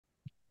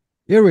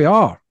Here we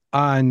are.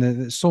 And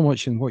there's so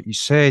much in what you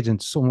said,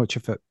 and so much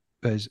of it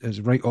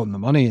is right on the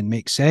money and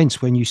makes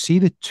sense. When you see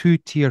the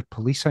two-tier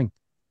policing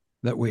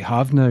that we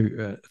have now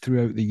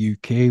throughout the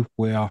UK,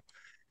 where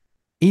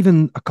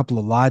even a couple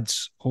of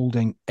lads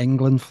holding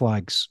England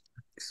flags,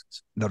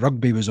 the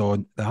rugby was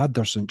on, they had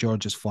their St.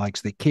 George's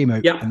flags, they came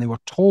out Yeah. and they were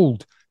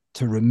told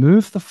to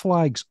remove the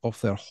flags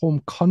off their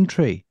home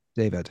country,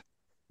 David,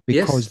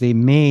 because Yes. they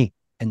may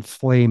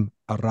inflame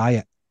a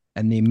riot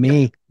and they Yeah.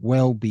 may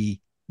well be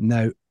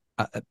now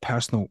at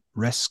personal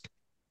risk.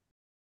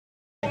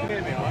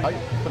 Right?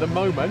 For the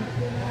moment,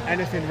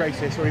 anything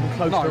racist or even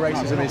close to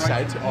racism is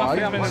said. All right?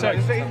 Hang on, let me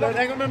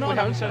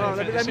finish. All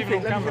right?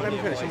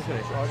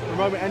 For the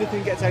moment,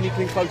 anything gets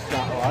anything close to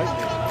that, all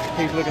right?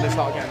 People are going to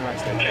start getting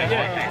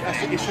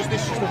arrested. This is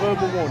just a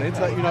verbal warning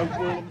to let you know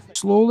we're all on the same.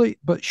 Slowly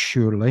but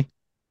surely,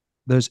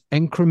 there's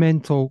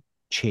incremental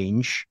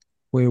change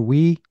where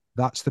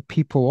that's the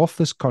people of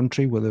this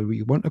country, whether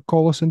we want to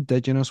call us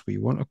indigenous, we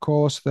want to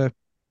call us the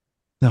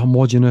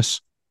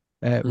homogenous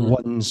Mm.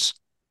 ones,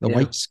 the Yeah.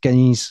 white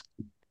skinnies,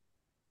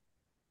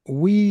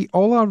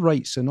 all our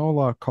rights and all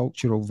our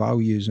cultural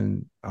values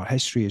and our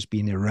history is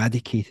being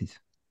eradicated.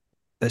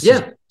 This is,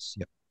 Yeah.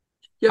 yeah.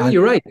 Yeah, And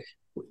you're right.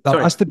 there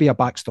Sorry. has to be a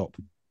backstop,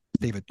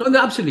 David. No, it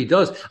absolutely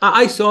does.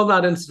 I saw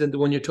that incident, the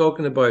one you're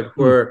talking about, Mm,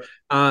 where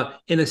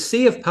in a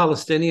sea of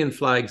Palestinian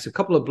flags, a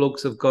couple of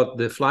blokes have got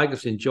the flag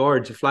of St.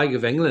 George, the flag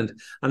of England,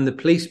 and the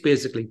police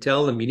basically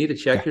tell them, you need to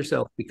check yeah.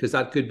 yourself because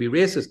that could be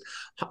racist.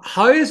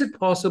 How is it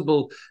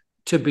possible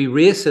to be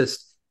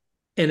racist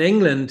in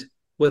England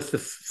with the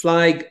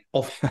flag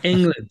of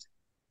England?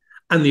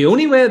 And the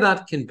only way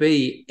that can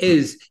be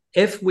is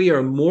if we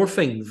are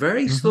morphing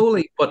very Mhm.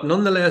 slowly, but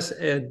nonetheless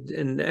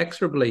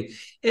inexorably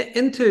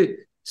into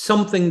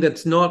something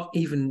that's not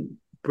even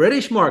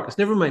British, Marcus,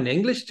 never mind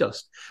English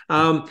just.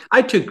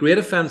 I took great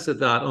offense at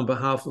that on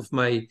behalf of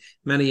my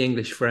many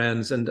English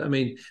friends. And I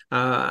mean,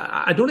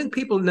 I don't think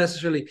people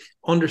necessarily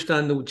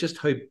understand just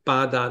how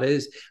bad that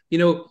is. You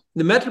know,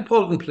 the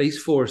Metropolitan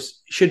Police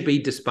Force should be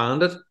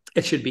disbanded,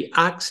 it should be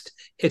axed,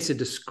 it's a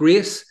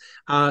disgrace.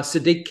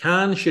 Sadiq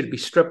Khan should be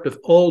stripped of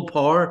all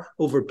power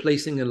over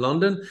policing in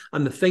London,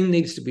 and the thing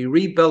needs to be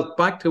rebuilt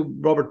back to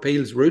Robert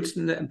Peel's roots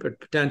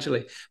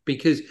potentially,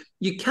 because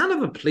you can't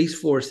have a police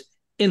force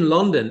in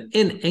London,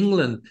 in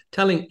England,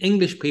 telling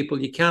English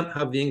people you can't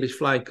have the English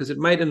flag because it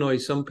might annoy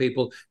some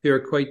people who are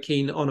quite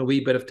keen on a wee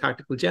bit of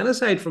tactical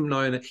genocide from now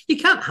on. You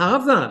can't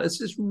have that. It's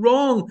just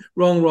wrong,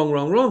 wrong, wrong,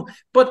 wrong, wrong.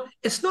 But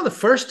it's not the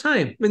first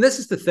time. I mean, this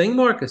is the thing,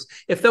 Marcus.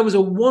 If there was a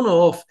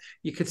one-off,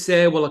 you could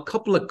say, well, a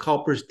couple of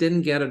coppers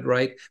didn't get it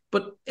right,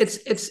 but it's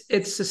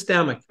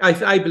systemic.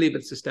 I believe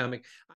it's systemic.